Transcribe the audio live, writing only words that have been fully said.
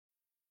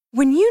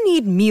When you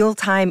need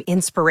mealtime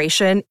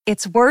inspiration,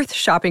 it's worth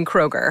shopping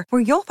Kroger,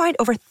 where you'll find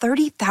over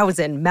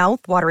 30,000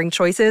 mouth-watering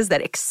choices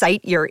that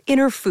excite your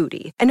inner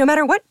foodie. And no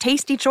matter what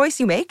tasty choice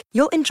you make,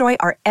 you'll enjoy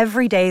our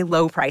everyday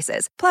low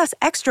prices, plus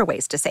extra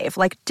ways to save,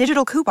 like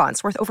digital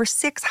coupons worth over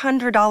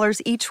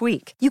 $600 each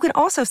week. You can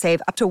also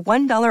save up to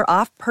 $1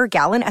 off per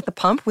gallon at the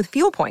pump with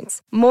fuel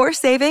points. More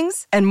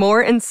savings and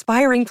more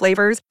inspiring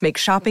flavors make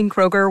shopping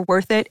Kroger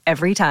worth it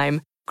every time.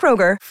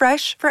 Kroger,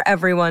 fresh for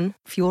everyone.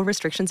 Fuel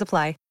restrictions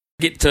apply.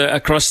 Get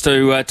across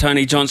to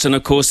Tony Johnson.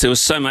 Of course, there was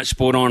so much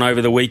sport on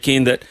over the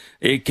weekend that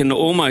you can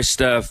almost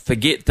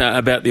forget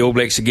about the All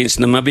Blacks against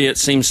Namibia. It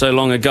seems so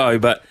long ago,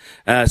 but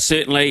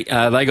certainly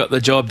they got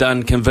the job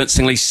done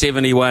convincingly,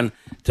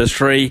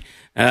 71-3.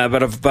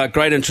 But of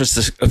great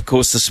interest, of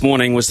course, this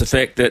morning was the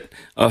fact that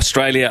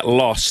Australia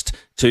lost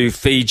to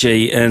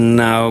Fiji in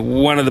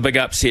one of the big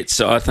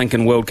upsets, I think,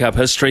 in World Cup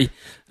history,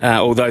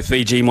 although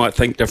Fiji might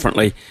think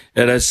differently.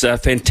 It is a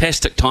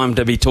fantastic time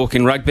to be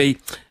talking rugby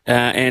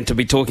and to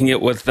be talking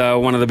it with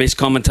one of the best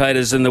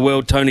commentators in the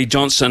world, Tony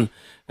Johnson.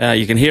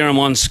 You can hear him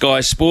on Sky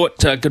Sport.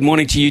 Good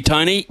morning to you,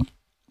 Tony.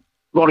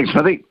 Morning,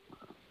 Smithy.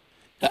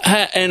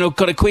 And I've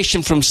got a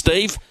question from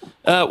Steve.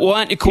 Why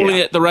aren't you calling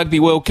it the Rugby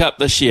World Cup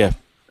this year?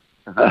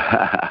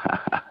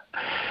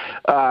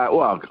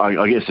 Well,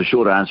 I guess the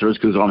short answer is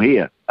because I'm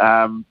here.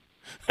 Cards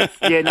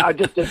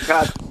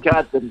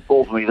didn't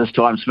fall for me this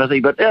time, Smithy.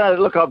 But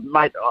look, I've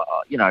been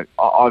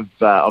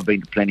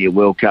to plenty of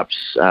World Cups.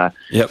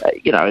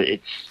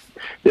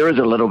 There is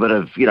a little bit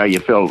of you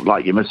feel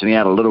like you're missing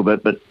out a little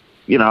bit, but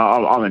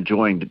I'm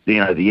enjoying the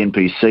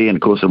NPC, and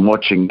of course I'm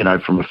watching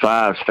from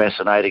afar. It's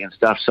fascinating and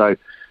stuff. So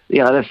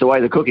that's the way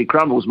the cookie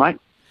crumbles, mate.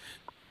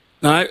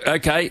 No,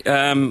 okay.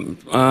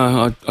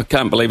 I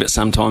can't believe it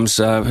sometimes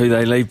who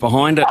they leave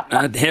behind it.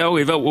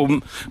 However,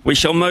 we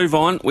shall move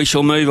on.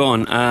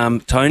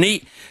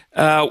 Tony.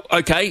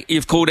 Okay,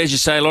 you've called, as you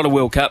say, a lot of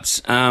World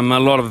Cups, a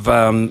lot of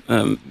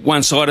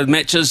one-sided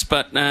matches,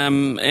 but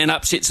and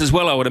upsets as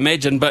well, I would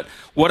imagine. But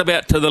what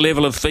about to the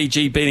level of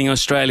Fiji beating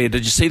Australia?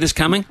 Did you see this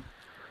coming?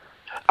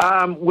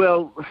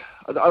 Well,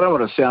 I don't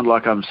want to sound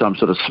like I'm some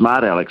sort of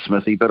smart Alex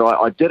Smithy, but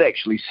I did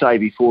actually say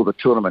before the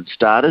tournament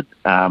started,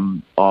 I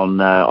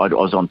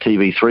was on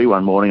TV3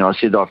 one morning, I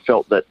said I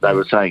felt that they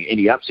were saying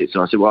any upsets,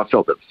 and I said, well, I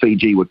felt that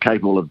Fiji were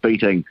capable of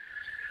beating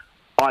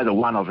either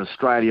one of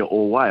Australia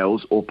or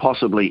Wales, or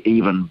possibly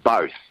even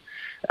both.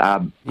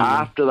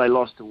 After they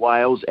lost to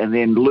Wales, and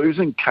then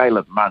losing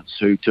Caleb Muntz,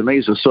 who to me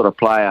is the sort of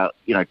player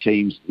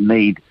teams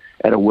need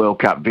at a World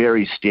Cup,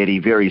 very steady,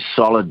 very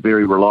solid,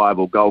 very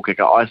reliable goal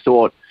kicker, I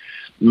thought,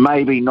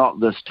 maybe not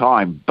this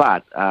time,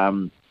 but,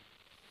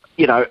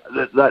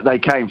 they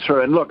came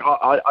through. And look,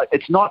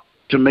 it's not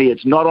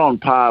on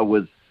par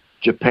with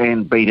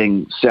Japan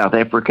beating South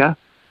Africa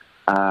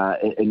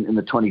in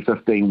the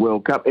 2015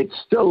 World Cup. It's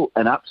still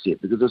an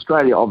upset because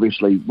Australia,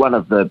 obviously, one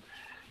of the,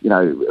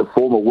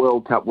 former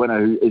World Cup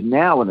winner who is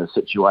now in a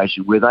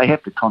situation where they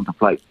have to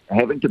contemplate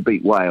having to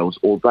beat Wales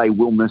or they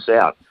will miss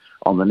out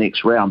on the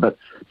next round. But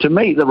to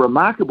me, the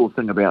remarkable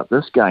thing about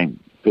this game,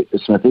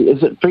 Smithy,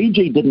 is that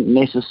Fiji didn't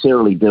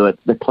necessarily do it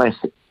the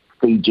classic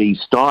Fiji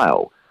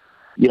style.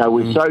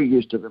 We're so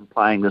used to them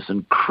playing this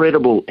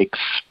incredible,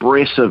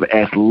 expressive,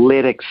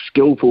 athletic,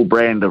 skillful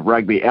brand of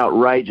rugby,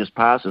 outrageous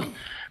passes,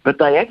 but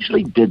they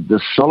actually did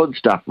the solid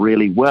stuff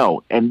really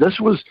well. And this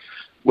was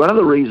one of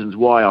the reasons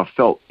why I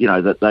felt,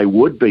 that they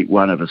would beat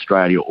one of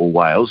Australia or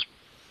Wales,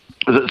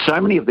 is that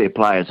so many of their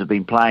players have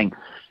been playing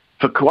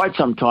for quite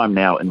some time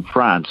now in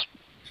France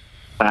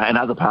and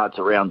other parts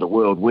around the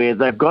world, where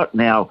they've got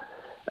now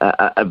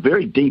a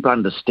very deep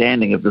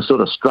understanding of the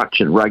sort of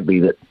structured rugby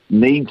that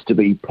needs to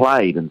be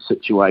played in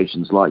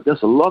situations like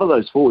this. A lot of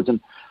those forwards, and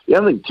the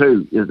other thing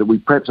too is that we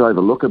perhaps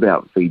overlook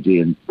about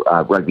Fijian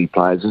rugby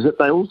players is that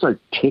they're also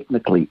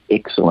technically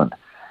excellent,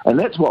 and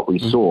that's what we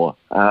saw.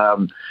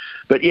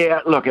 But yeah,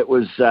 look, it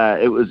was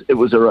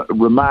a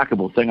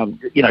remarkable thing.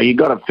 You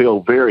got to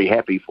feel very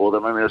happy for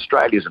them. I mean,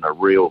 Australia's in a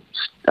real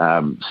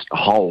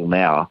hole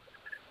now.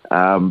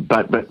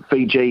 But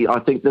Fiji, I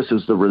think this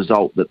is the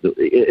result that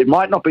it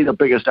might not be the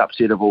biggest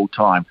upset of all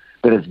time,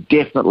 but it's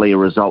definitely a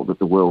result that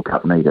the World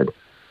Cup needed.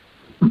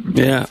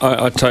 Yeah,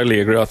 I totally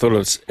agree. I thought it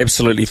was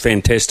absolutely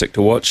fantastic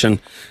to watch, and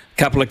a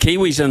couple of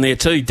Kiwis in there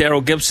too,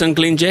 Daryl Gibson,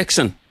 Glenn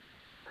Jackson.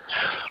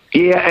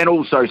 Yeah, and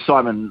also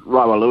Simon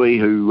Rawalui,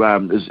 who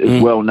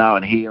is well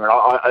known here. And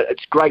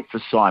it's great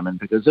for Simon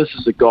because this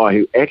is a guy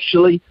who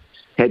actually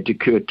had to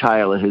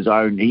curtail his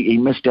own. He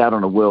missed out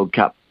on a World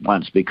Cup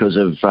once because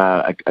of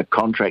a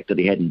contract that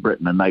he had in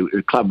Britain, and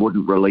the club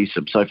wouldn't release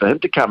him. So for him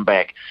to come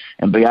back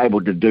and be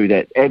able to do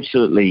that,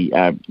 absolutely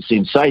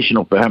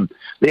sensational for him.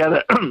 The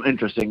other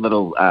interesting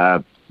little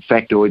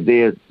factoid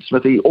there,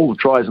 Smithy, all the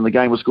tries in the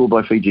game were scored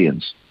by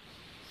Fijians.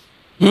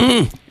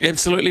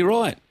 Absolutely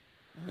right.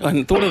 I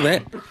hadn't thought of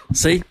that.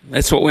 See,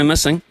 that's what we're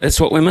missing.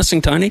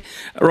 Tony.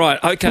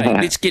 Right, okay,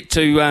 let's get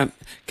to...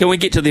 can we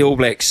get to the All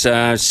Blacks?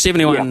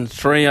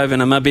 71-3 over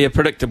Namibia,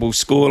 predictable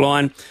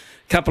scoreline.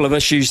 Couple of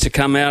issues to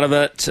come out of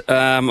it.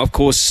 Of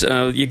course,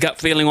 your gut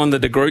feeling on the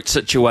De Groot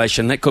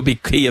situation. That could be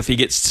key if he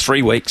gets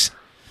 3 weeks.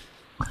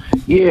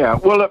 Yeah,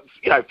 well,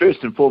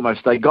 first and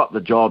foremost, they got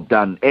the job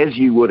done as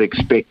you would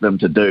expect them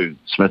to do,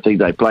 Smithy.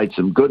 They played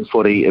some good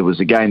footy. It was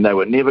a game they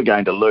were never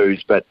going to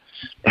lose, but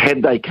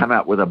had they come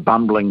out with a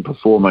bumbling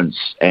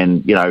performance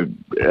and,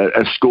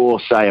 a score,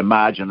 say, a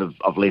margin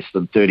of less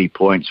than 30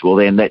 points, well,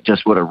 then that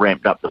just would have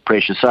ramped up the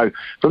pressure. So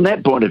from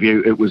that point of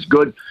view, it was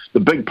good. The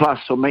big plus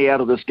for me out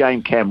of this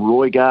game, Cam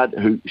Roigard,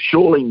 who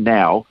surely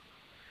now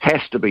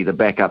has to be the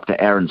backup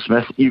to Aaron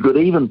Smith. You could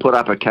even put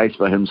up a case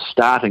for him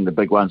starting the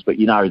big ones, but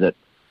you know that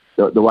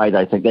the way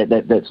they think,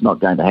 that's not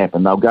going to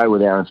happen. They'll go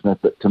with Aaron Smith.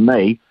 But to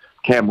me,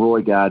 Cam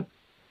Roigard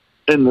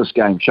in this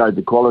game showed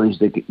the qualities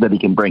that he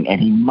can bring,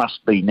 and he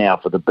must be now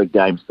for the big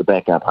games, the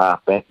backup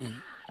halfback.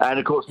 And,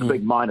 of course, the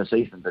big minus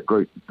Ethan,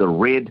 the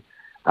red.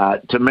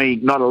 To me,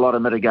 not a lot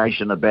of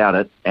mitigation about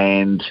it,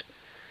 and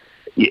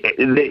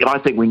I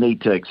think we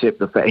need to accept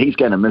the fact he's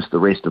going to miss the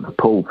rest of the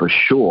pool for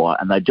sure,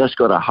 and they just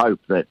got to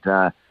hope that,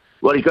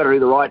 he's got to do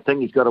the right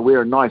thing. He's got to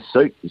wear a nice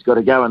suit. He's got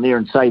to go in there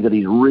and say that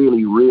he's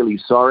really, really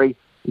sorry.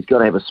 He's got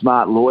to have a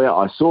smart lawyer.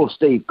 I saw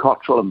Steve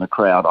Cottrell in the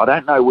crowd. I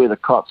don't know whether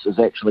Cots is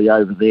actually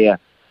over there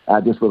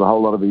just with a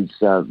whole lot of his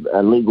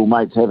legal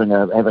mates having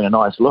a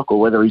nice look, or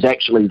whether he's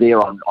actually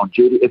there on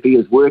duty. If he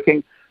is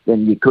working,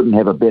 then you couldn't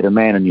have a better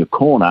man in your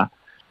corner.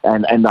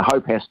 And the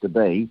hope has to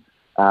be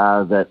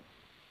that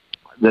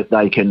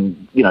they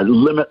can,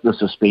 limit the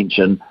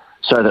suspension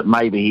so that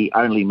maybe he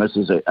only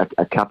misses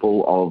a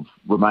couple of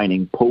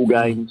remaining pool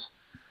games.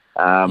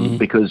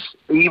 Because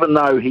even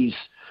though he's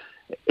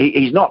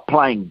not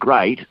playing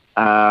great,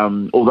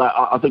 although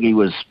I think he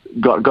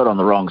got on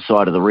the wrong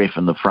side of the ref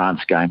in the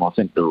France game. I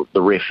think the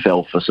ref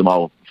fell for some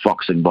old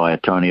foxing by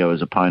Antonio,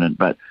 his opponent,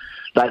 but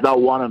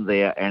they'll want him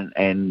there,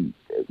 and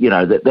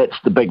that's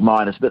the big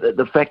minus. But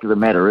the fact of the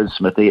matter is,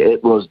 Smithy,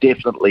 it was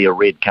definitely a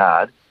red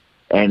card,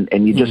 and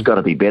you just got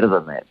to be better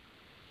than that.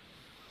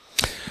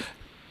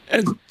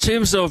 In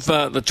terms of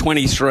the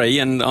 23,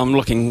 and I'm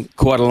looking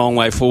quite a long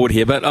way forward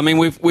here, but I mean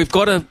we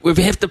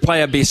have to play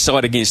our best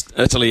side against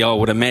Italy, I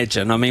would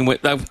imagine. I mean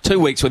they're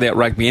 2 weeks without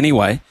rugby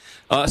anyway.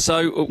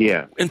 So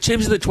yeah. In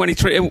terms of the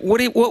 23,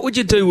 what would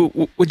you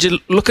do? Would you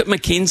look at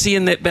McKenzie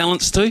in that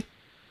balance too?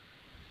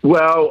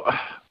 Well,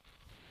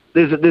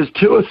 there's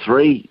two or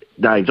three,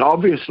 Dave.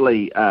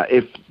 Obviously,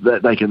 if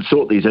they can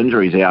sort these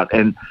injuries out,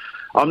 and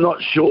I'm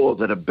not sure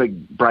that a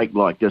big break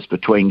like this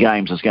between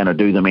games is going to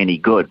do them any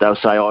good. They'll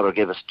say, it'll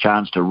give us a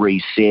chance to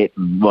reset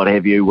and what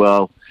have you.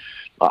 Well,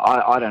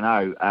 I don't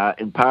know.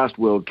 In past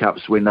World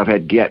Cups, when they've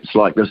had gaps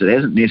like this, it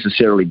hasn't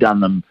necessarily done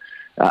them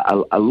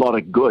a lot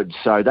of good.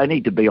 So they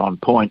need to be on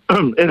point.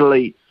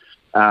 Italy,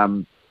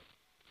 they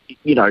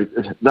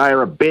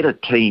are a better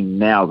team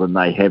now than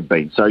they have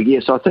been. So,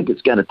 yes, I think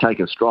it's going to take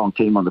a strong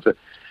team on the field.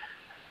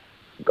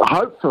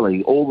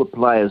 Hopefully all the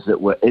players that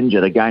were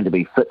injured are going to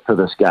be fit for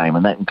this game,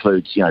 and that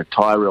includes,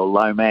 Tyrell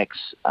Lomax,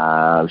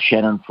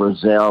 Shannon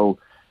Frizzell,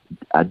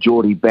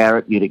 Geordie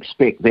Barrett. You'd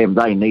expect them.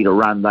 They need a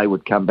run. They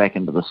would come back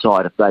into the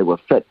side if they were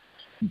fit.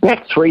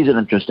 Back three is an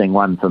interesting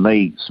one for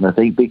me,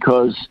 Smithy,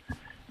 because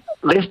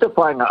Lester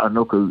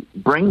Faingaʻanuku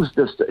brings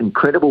this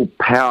incredible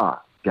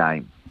power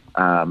game,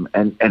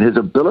 and his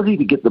ability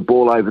to get the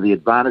ball over the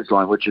advantage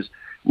line, which is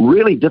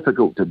really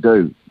difficult to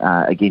do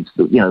against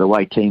the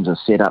way teams are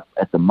set up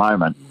at the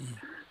moment.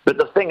 But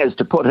the thing is,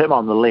 to put him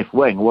on the left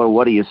wing, well,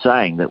 what are you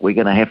saying? That we're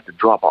going to have to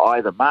drop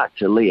either Mark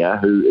Jalea,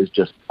 who is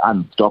just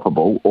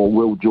unstoppable, or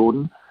Will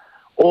Jordan?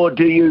 Or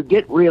do you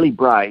get really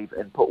brave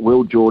and put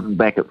Will Jordan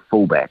back at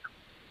fullback?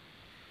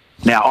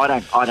 Now, I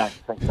don't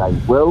think they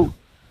will.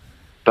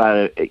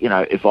 But,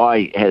 if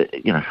I had,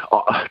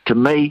 to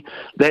me,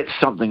 that's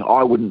something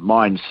I wouldn't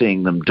mind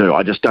seeing them do.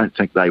 I just don't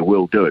think they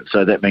will do it.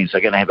 So that means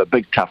they're going to have a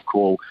big, tough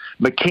call.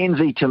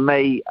 McKenzie, to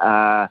me,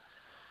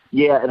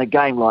 in a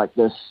game like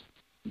this,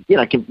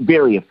 can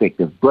very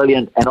effective,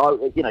 brilliant. And,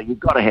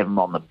 you've got to have him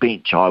on the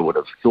bench, I would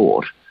have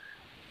thought,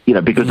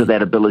 because of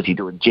that ability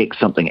to inject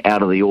something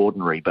out of the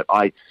ordinary. But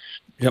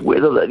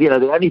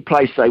the only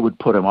place they would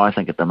put him, I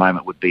think, at the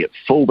moment would be at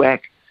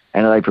fullback.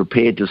 And are they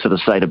prepared to sort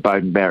of say to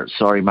Beauden Barrett,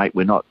 sorry, mate,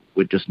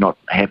 we're just not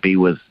happy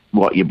with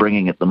what you're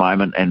bringing at the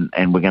moment,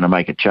 and we're going to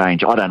make a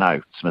change? I don't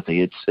know,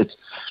 Smithy.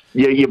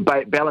 You're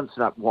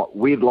balancing up what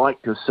we'd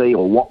like to see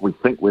or what we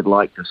think we'd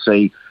like to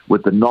see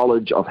with the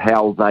knowledge of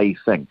how they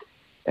think.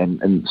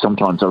 And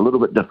sometimes they're a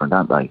little bit different,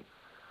 aren't they?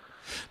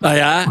 They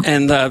are,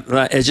 and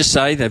as you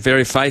say, they're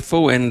very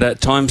faithful and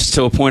at times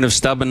to a point of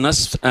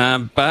stubbornness.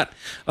 But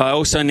I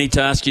also need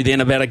to ask you then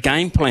about a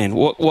game plan.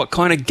 What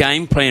kind of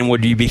game plan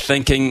would you be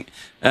thinking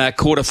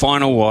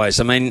quarter-final-wise?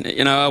 I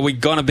mean, are we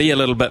going to be a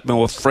little bit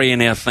more free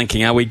in our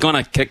thinking? Are we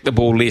going to kick the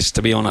ball less,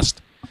 to be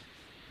honest?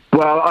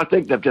 Well, I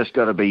think they've just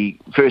got to be,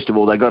 first of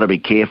all, they've got to be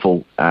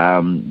careful.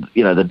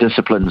 The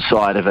discipline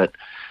side of it.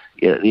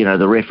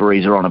 The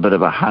referees are on a bit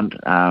of a hunt,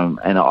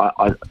 and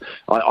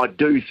I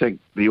do think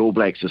the All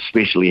Blacks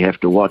especially have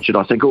to watch it.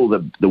 I think all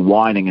the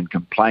whining and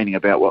complaining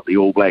about what the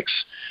All Blacks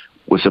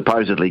were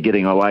supposedly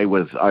getting away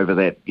with over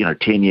that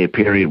 10-year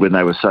period when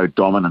they were so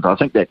dominant. I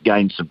think that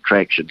gained some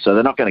traction, so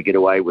they're not going to get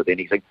away with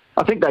anything.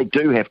 I think they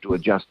do have to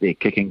adjust their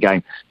kicking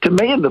game. To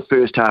me, in the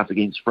first half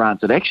against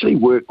France, it actually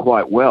worked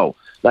quite well.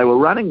 They were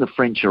running the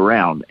French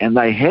around, and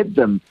they had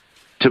them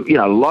to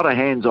a lot of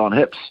hands on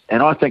hips.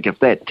 And I think if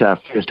that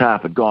first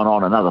half had gone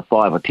on another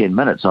 5 or 10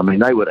 minutes, I mean,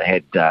 they would have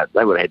had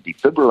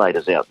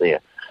defibrillators out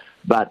there.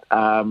 But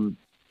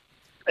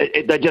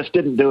they just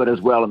didn't do it as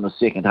well in the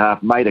second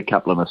half, made a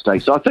couple of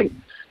mistakes. So I think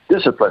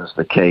discipline's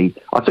the key.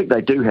 I think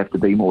they do have to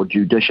be more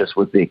judicious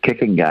with their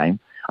kicking game.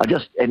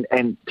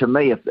 And to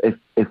me, if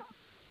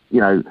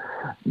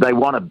they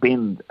want to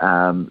bend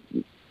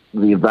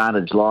the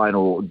advantage line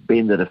or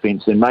bend the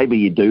defence, then maybe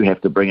you do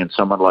have to bring in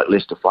someone like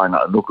Lester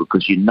Whainga-Anuku,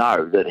 because you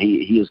know that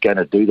he is going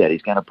to do that.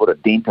 He's going to put a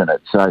dent in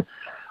it. So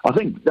I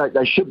think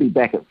they should be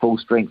back at full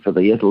strength for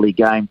the Italy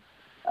game.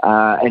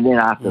 And then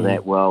after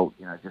that,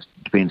 just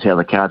depends how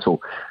the cards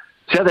fall.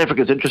 South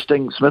Africa's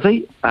interesting,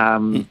 Smithy.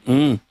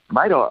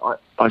 Mate,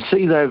 I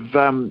see they've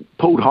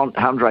pulled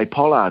Andre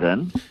Pollard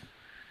in.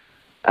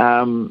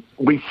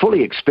 We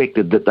fully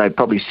expected that they'd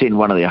probably send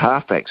one of their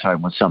halfbacks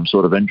home with some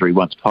sort of injury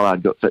once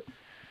Pollard got fit.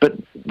 But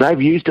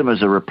they've used him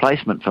as a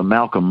replacement for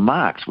Malcolm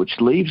Marx,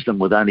 which leaves them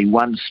with only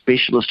one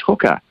specialist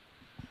hooker,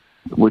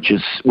 which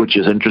is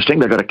interesting.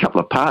 They've got a couple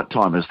of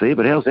part-timers there,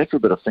 but how's that for a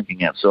bit of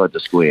thinking outside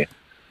the square?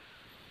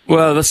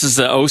 Well, this is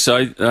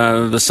also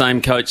the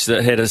same coach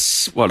that had a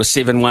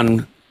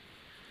 7-1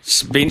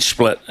 bench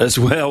split as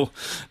well,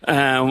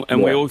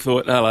 we all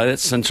thought, hello,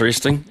 that's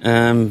interesting.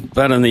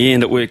 But in the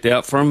end, it worked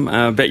out for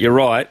him. But you're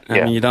right.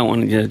 You don't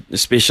want your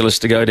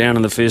specialist to go down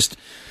in the first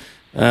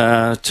 2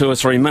 or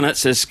 3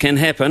 minutes, as can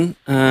happen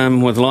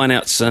with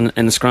lineouts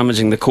and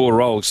scrummaging. The core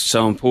roles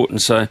so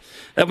important. So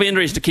that'll be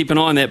interesting to keep an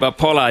eye on that. But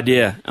Pollard,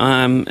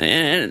 and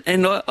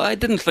I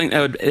didn't think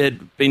they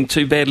had been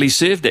too badly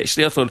served,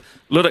 actually. I thought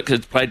Ludick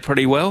had played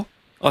pretty well.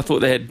 I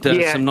thought they had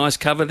some nice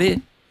cover there.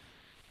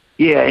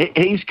 Yeah,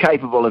 he's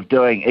capable of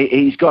doing.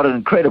 He's got an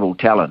incredible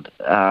talent.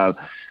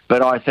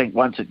 But I think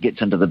once it gets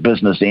into the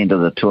business end of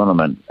the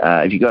tournament,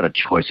 if you've got a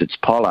choice, it's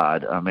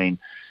Pollard. I mean,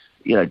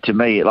 to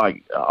me,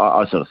 like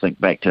I sort of think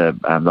back to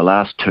the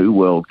last 2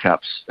 World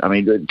Cups. I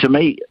mean, to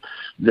me,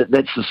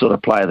 that's the sort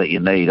of player that you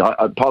need.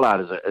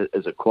 Pollard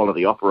is a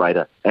quality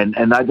operator, and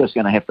they're just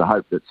going to have to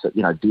hope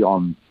that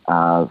Dion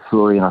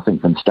Fury and I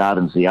think Van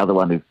Staden's the other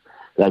one who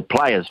they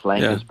play as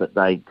flankers, but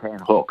they can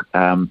hook.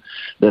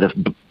 That if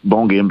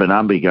Bongi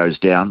Mbonambi goes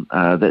down,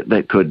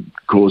 that could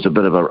cause a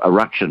bit of a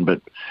ruction.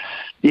 But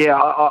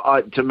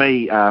to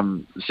me,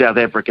 South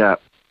Africa,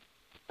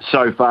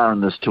 so far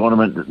in this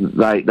tournament,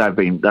 they've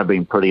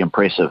been pretty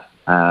impressive.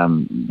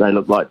 They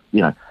look like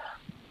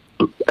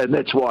and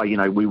that's why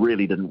we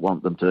really didn't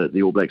want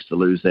the All Blacks to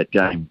lose that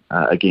game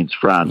against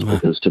France,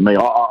 because to me,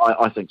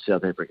 I think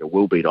South Africa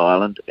will beat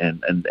Ireland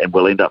and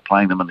will end up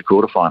playing them in the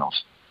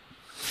quarterfinals.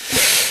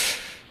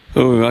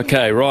 Oh,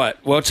 okay, right.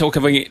 Well,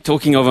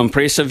 talking of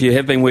impressive, you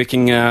have been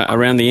working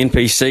around the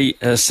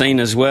NPC scene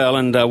as well,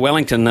 and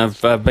Wellington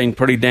have been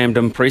pretty damned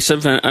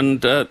impressive,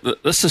 and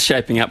this is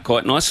shaping up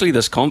quite nicely,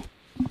 this comp.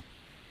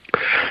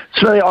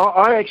 So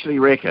I actually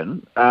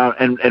reckon,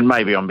 and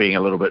maybe I'm being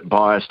a little bit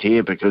biased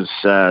here because,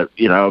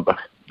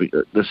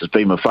 this has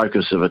been my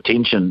focus of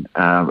attention.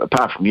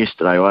 Apart from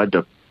yesterday, I had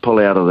to pull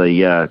out of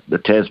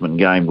the Tasman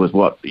game with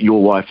what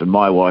your wife and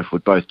my wife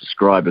would both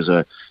describe as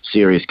a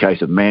serious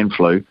case of man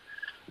flu.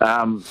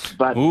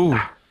 But ooh.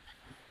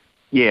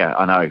 Yeah,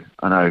 I know.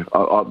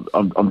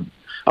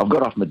 I've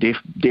got off my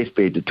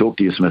deathbed to talk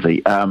to you,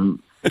 Smithy.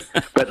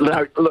 But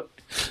no, look,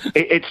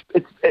 it's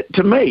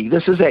to me,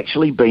 this has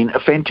actually been a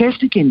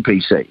fantastic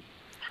NPC,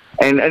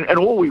 and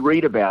all we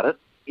read about it,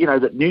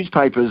 that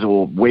newspapers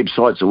or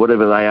websites or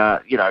whatever they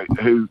are,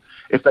 who,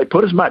 if they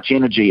put as much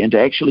energy into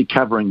actually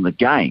covering the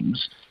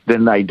games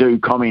than they do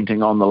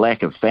commenting on the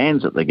lack of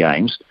fans at the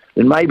games,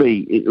 then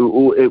maybe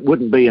it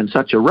wouldn't be in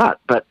such a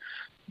rut. But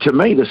to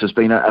me, this has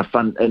been a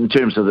fun in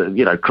terms of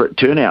the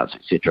turnouts,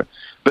 etc.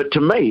 But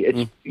to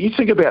me, you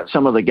think about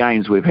some of the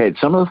games we've had,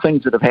 some of the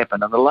things that have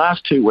happened in the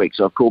last 2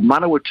 weeks. I've called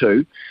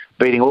Manawatu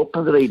beating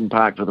Auckland at Eden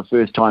Park for the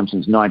first time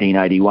since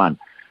 1981.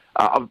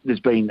 There's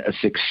been a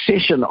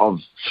succession of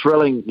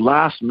thrilling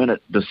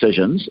last-minute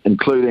decisions,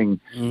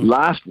 including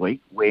last week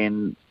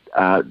when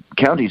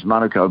Counties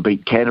Manukau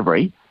beat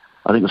Canterbury.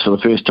 I think it was for the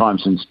first time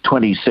since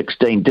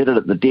 2016. Did it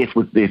at the death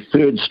with their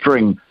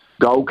third-string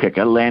goal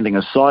kicker landing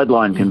a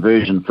sideline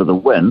conversion for the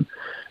win.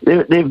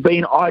 There've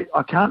been, I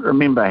can't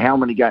remember how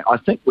many games. I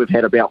think we've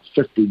had about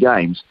 50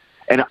 games,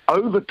 and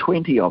over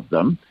 20 of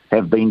them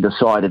have been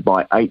decided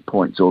by 8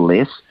 points or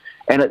less,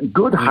 and a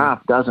good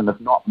half dozen,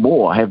 if not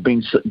more, have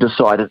been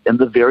decided in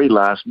the very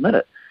last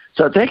minute.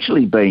 So it's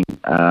actually been,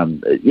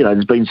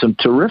 there's been some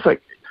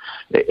terrific,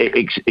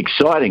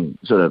 exciting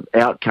sort of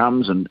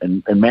outcomes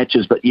and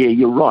matches. But yeah,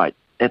 you're right.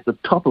 At the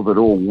top of it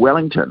all,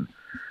 Wellington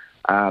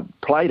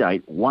played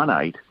 8, won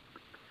 8,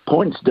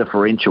 points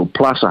differential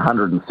plus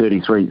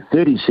 133,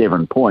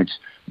 37 points.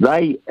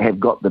 They have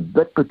got the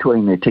bit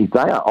between their teeth. They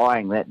are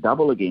eyeing that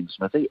double again,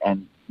 Smithy,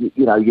 and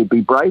you'd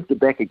be brave to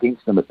back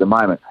against them at the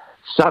moment.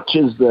 such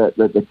is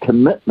the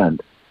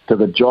commitment to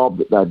the job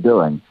that they're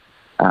doing.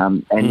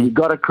 And you've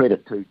got to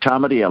credit to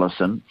Tamati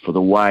Ellison for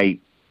the way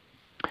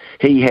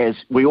he has.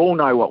 We all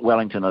know what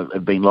Wellington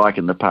have been like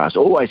in the past,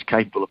 always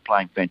capable of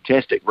playing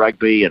fantastic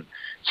rugby and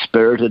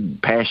spirited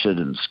and passionate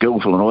and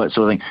skillful and all that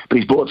sort of thing. But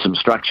he's brought some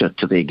structure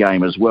to their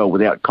game as well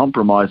without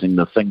compromising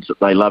the things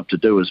that they love to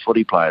do as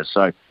footy players.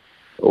 So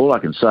all I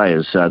can say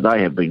is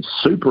they have been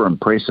super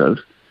impressive,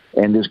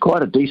 and there's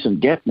quite a decent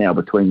gap now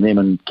between them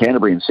and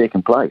Canterbury in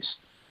second place.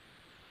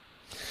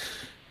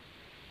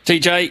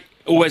 TJ,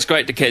 always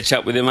great to catch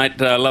up with you, mate.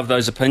 Love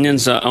those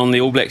opinions on the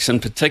All Blacks in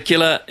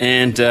particular.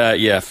 And,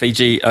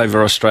 Fiji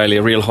over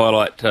Australia, real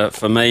highlight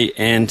for me.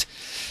 And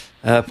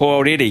poor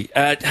old Eddie.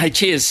 Hey,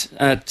 cheers,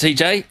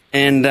 TJ.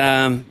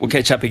 And we'll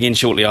catch up again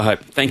shortly, I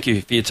hope. Thank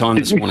you for your time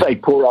this morning. Did you say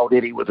poor old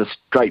Eddie with a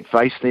straight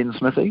face then,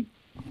 Smithy?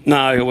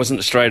 No, it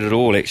wasn't straight at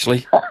all,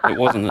 actually. It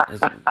wasn't.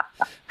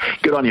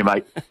 Good on you,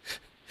 mate.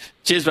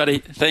 Cheers, buddy.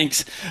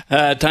 Thanks.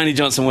 Tony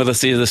Johnson with us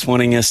here this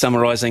morning,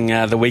 summarising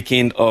the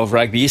weekend of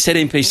rugby. You said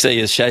NPC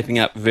is shaping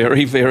up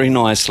very, very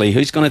nicely.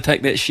 Who's going to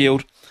take that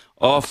shield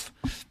off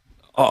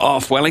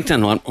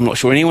Wellington? I'm not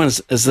sure anyone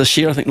is this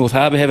year. I think North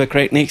Harbour have a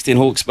crack next in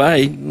Hawke's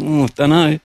Bay. Don't know.